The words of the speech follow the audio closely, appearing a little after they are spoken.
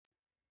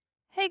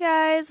Hey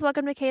guys,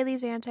 welcome to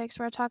Kaylee's Antics,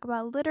 where I talk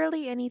about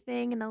literally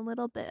anything and a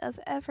little bit of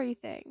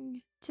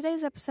everything.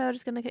 Today's episode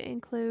is going to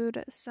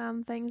include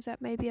some things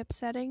that may be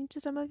upsetting to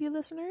some of you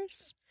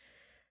listeners.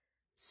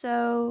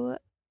 So,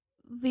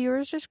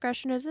 viewers'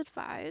 discretion is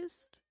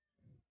advised.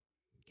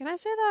 Can I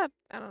say that?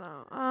 I don't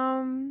know.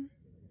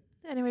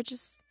 Anyway,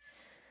 just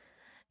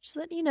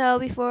letting you know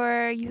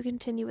before you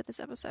continue with this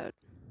episode.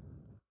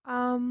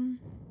 Um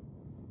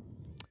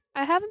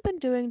I haven't been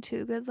doing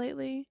too good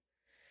lately.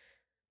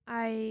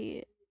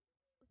 I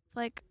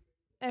like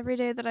every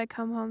day that I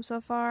come home so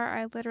far,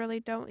 I literally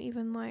don't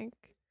even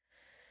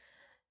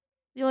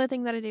the only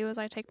thing that I do is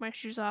I take my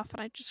shoes off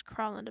and I just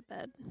crawl into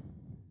bed.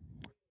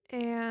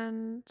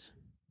 And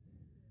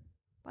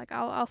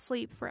I'll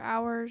sleep for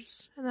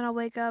hours and then I'll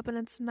wake up and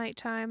it's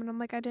nighttime and I'm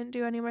like I didn't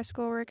do any of my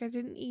schoolwork, I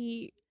didn't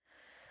eat.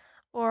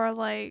 Or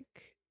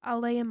I'll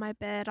lay in my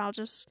bed, I'll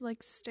just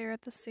stare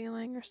at the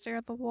ceiling or stare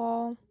at the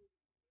wall.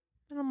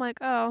 And I'm like,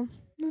 "Oh,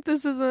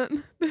 this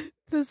isn't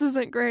this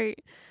isn't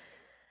great."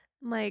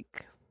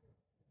 Like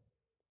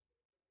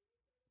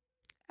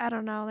I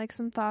don't know,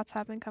 some thoughts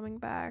have been coming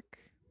back.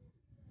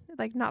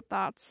 Not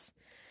thoughts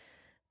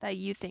that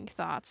you think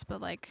thoughts,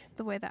 but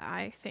the way that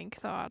I think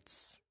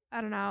thoughts.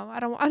 I don't know.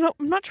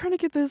 I'm not trying to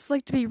get this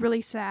to be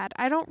really sad.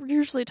 I don't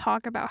usually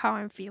talk about how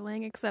I'm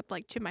feeling except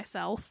to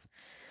myself.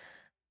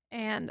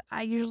 And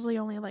I usually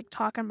only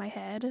talk in my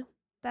head.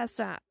 That's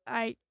not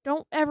I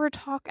don't ever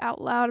talk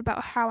out loud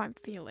about how I'm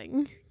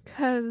feeling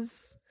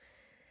cuz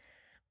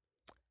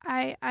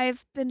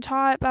I've been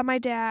taught by my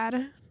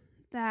dad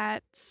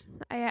that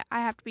I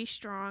have to be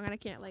strong and I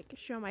can't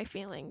show my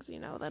feelings,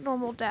 that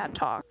normal dad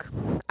talk.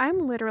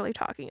 I'm literally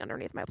talking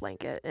underneath my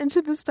blanket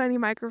into this tiny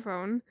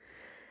microphone.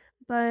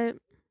 But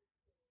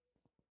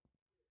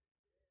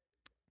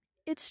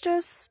it's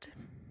just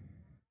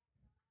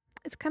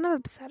it's kind of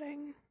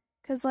upsetting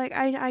cuz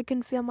I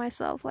can feel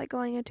myself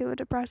going into a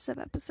depressive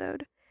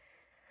episode.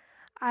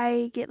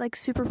 I get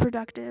super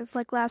productive.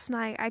 Like last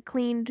night I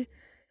cleaned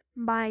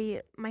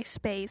my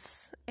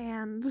space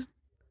and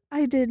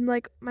I did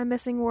my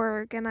missing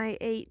work and I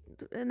ate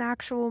an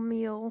actual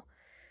meal.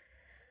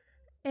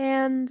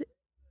 And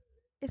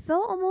it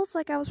felt almost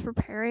like I was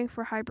preparing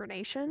for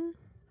hibernation.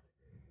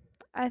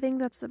 I think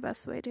that's the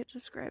best way to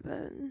describe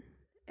it.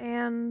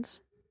 And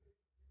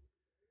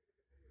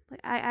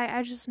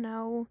I just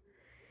know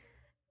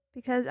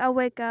because I'll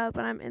wake up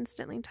and I'm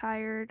instantly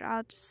tired.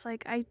 I'll just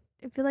I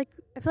feel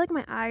like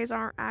my eyes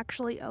aren't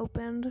actually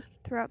opened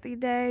throughout the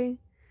day.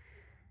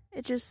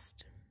 It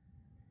just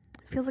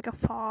feels like a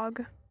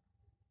fog.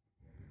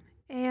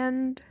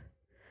 And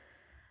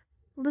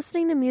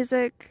listening to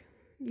music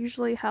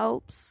usually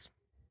helps.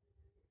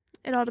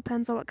 It all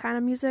depends on what kind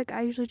of music.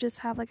 I usually just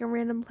have a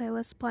random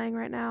playlist playing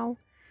right now.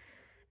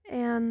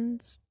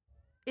 And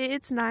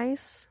it's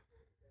nice.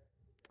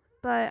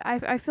 But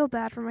I feel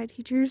bad for my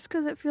teachers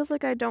because it feels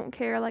like I don't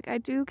care. I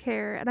do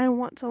care and I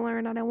want to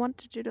learn and I want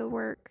to do the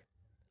work.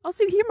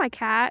 Also, you hear my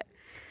cat.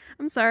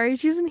 I'm sorry,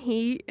 she's in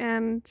heat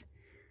and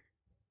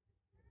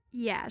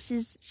yeah,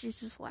 she's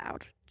just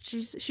loud.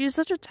 She's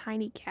such a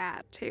tiny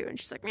cat too, and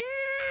she's like, meow.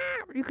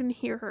 You can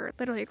hear her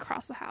literally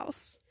across the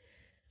house.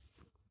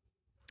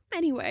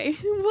 Anyway,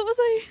 what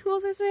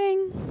was I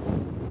saying?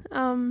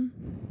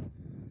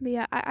 But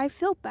yeah, I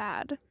feel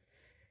bad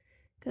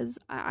because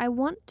I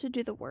want to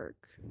do the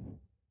work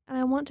and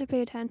I want to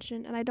pay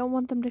attention and I don't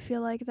want them to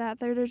feel like that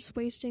they're just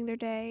wasting their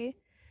day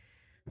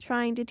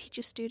trying to teach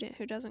a student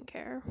who doesn't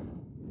care.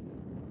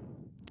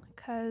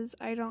 Because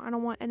I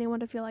don't want anyone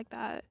to feel like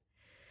that.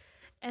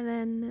 And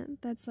then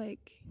that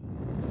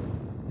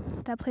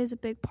plays a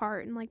big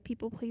part in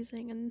people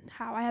pleasing and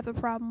how I have a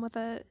problem with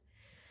it.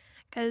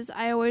 Because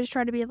I always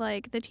try to be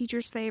the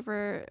teacher's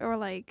favorite or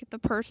the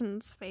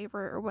person's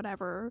favorite or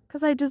whatever.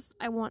 Because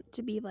I want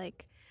to be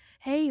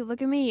hey,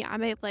 look at me,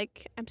 I'm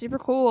super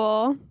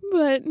cool.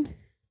 But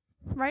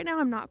right now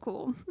I'm not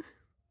cool.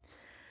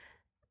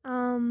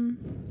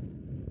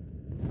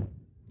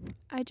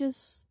 I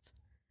just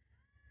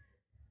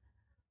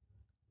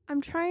I'm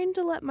trying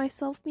to let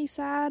myself be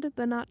sad,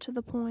 but not to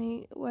the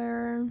point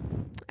where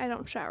I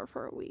don't shower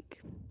for a week.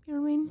 You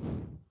know what I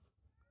mean?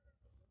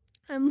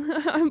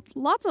 I'm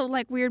lots of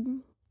weird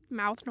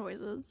mouth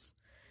noises.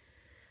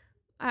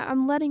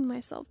 I'm letting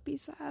myself be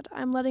sad.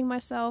 I'm letting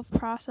myself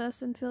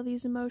process and feel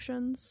these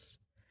emotions,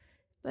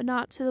 but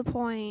not to the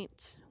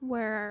point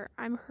where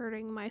I'm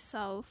hurting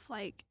myself,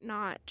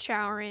 not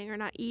showering or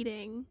not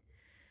eating.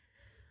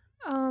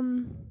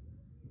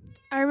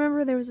 I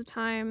remember there was a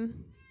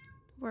time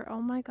where,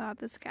 oh my god,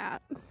 this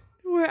cat.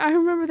 Where I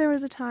remember there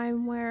was a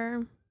time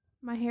where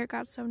my hair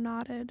got so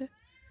knotted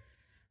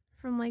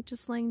from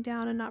just laying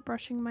down and not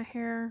brushing my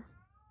hair.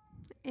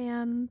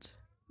 And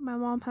my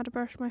mom had to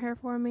brush my hair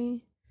for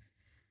me.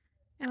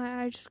 And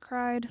I just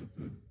cried.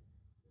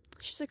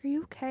 She's like, "Are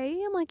you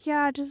okay?" I'm like,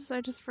 "Yeah, I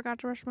just forgot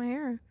to brush my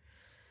hair."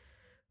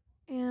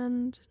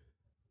 And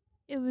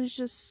it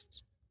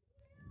wasn't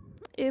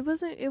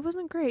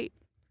great.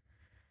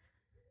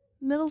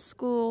 Middle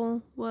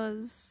school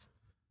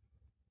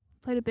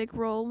played a big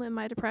role in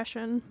my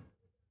depression.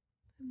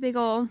 Big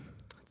ol'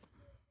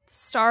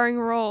 starring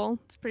role.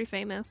 It's pretty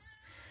famous.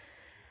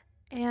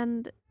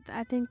 And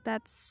I think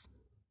it's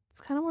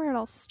kind of where it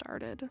all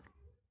started.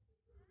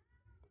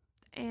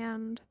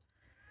 And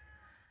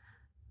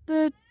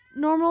the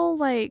normal,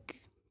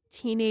 like,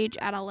 teenage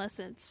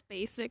adolescence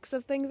basics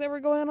of things that were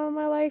going on in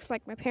my life.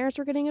 Like, my parents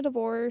were getting a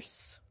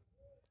divorce.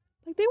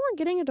 Like, they weren't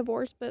getting a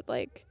divorce, but,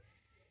 like,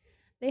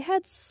 they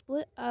had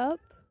split up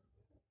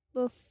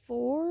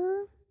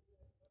before.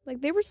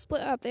 Like, they were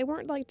split up. They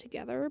weren't, like,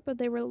 together, but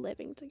they were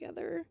living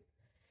together.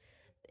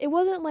 It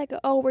wasn't like,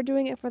 oh, we're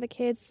doing it for the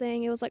kids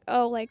thing. It was like,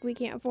 oh, like, we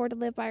can't afford to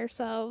live by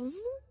ourselves.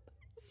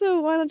 So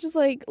why not just,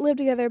 like, live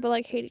together but,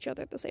 like, hate each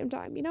other at the same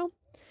time, you know?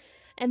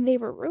 And they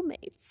were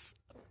roommates.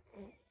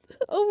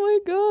 Oh my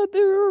god,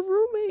 they were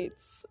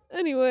roommates.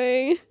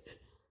 Anyway.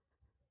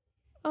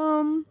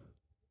 But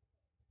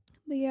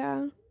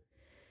yeah.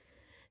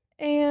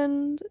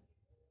 And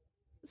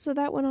so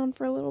that went on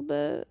for a little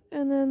bit.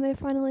 And then they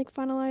finally, like,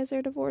 finalized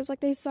their divorce. Like,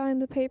 they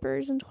signed the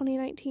papers in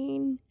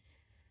 2019.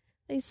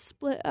 They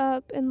split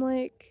up in,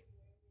 like,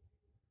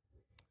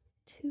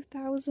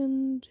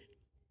 2000.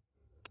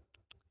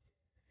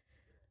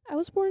 I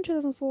was born in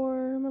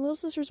 2004. My little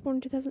sister was born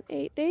in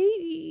 2008.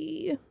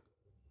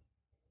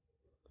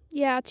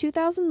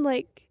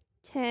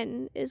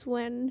 2010 is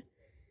when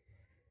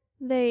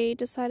they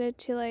decided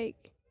to,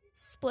 like,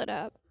 split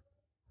up.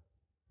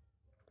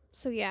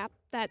 So yeah,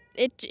 that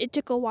it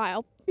took a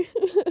while.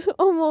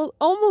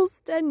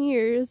 almost 10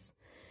 years.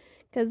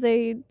 Cuz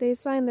they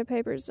signed their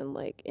papers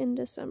in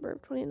December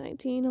of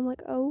 2019. I'm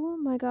like, "Oh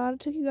my god, it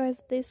took you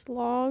guys this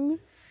long."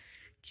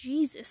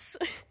 Jesus.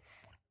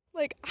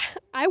 Like,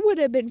 I would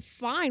have been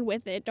fine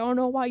with it. Don't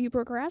know why you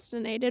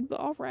procrastinated, but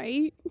all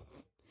right.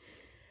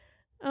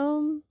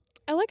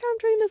 I like how I'm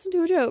turning this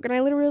into a joke, and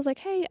I literally was like,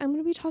 hey, I'm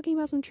going to be talking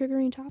about some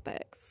triggering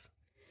topics.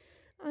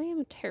 I am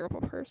a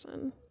terrible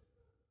person.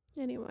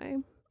 Anyway.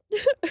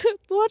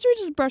 Watch me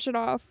just brush it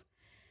off.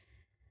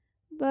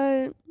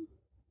 But,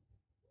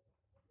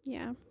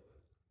 yeah.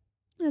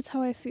 That's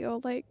how I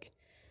feel. Like,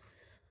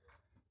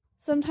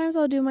 sometimes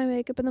I'll do my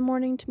makeup in the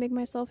morning to make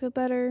myself feel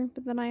better,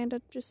 but then I end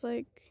up just,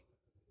 like,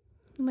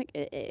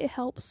 it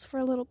helps for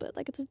a little bit.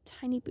 Like, it's a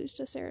tiny boost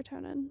of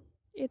serotonin.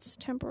 It's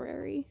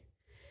temporary.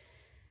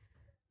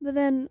 But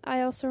then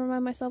I also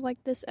remind myself,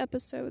 like, this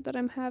episode that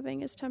I'm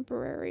having is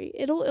temporary.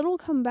 It'll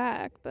come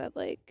back, but,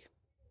 like,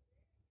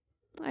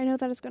 I know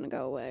that it's gonna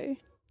go away.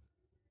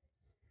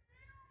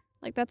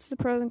 Like, that's the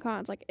pros and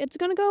cons. Like, it's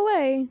gonna go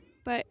away,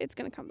 but it's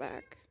gonna come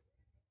back.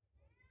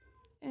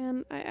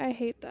 And I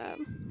hate that.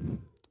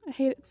 I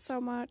hate it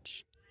so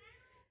much.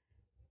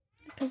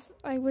 Because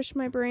I wish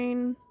my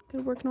brain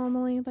could work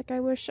normally. Like, I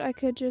wish I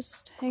could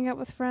just hang out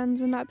with friends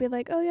and not be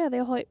like, oh yeah, they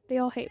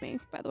all hate me,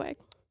 by the way.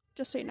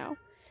 Just so you know.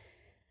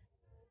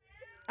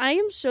 I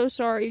am so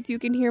sorry if you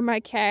can hear my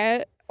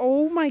cat.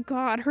 Oh my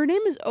god, her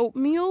name is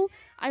Oatmeal.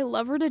 I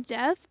love her to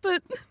death,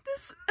 but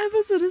this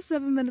episode is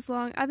 7 minutes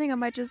long. I think I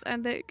might just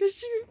end it,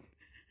 because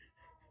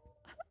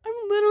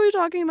I'm literally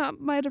talking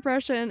about my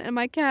depression, and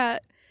my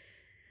cat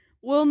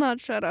will not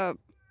shut up.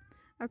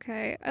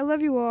 Okay, I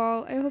love you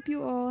all. I hope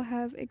you all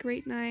have a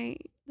great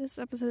night. This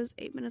episode is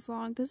 8 minutes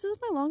long. This is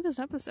my longest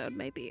episode,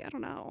 maybe. I don't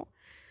know.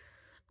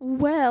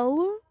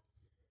 Well,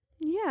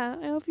 yeah,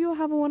 I hope you all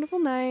have a wonderful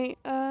night.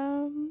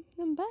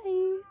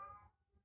 Bye.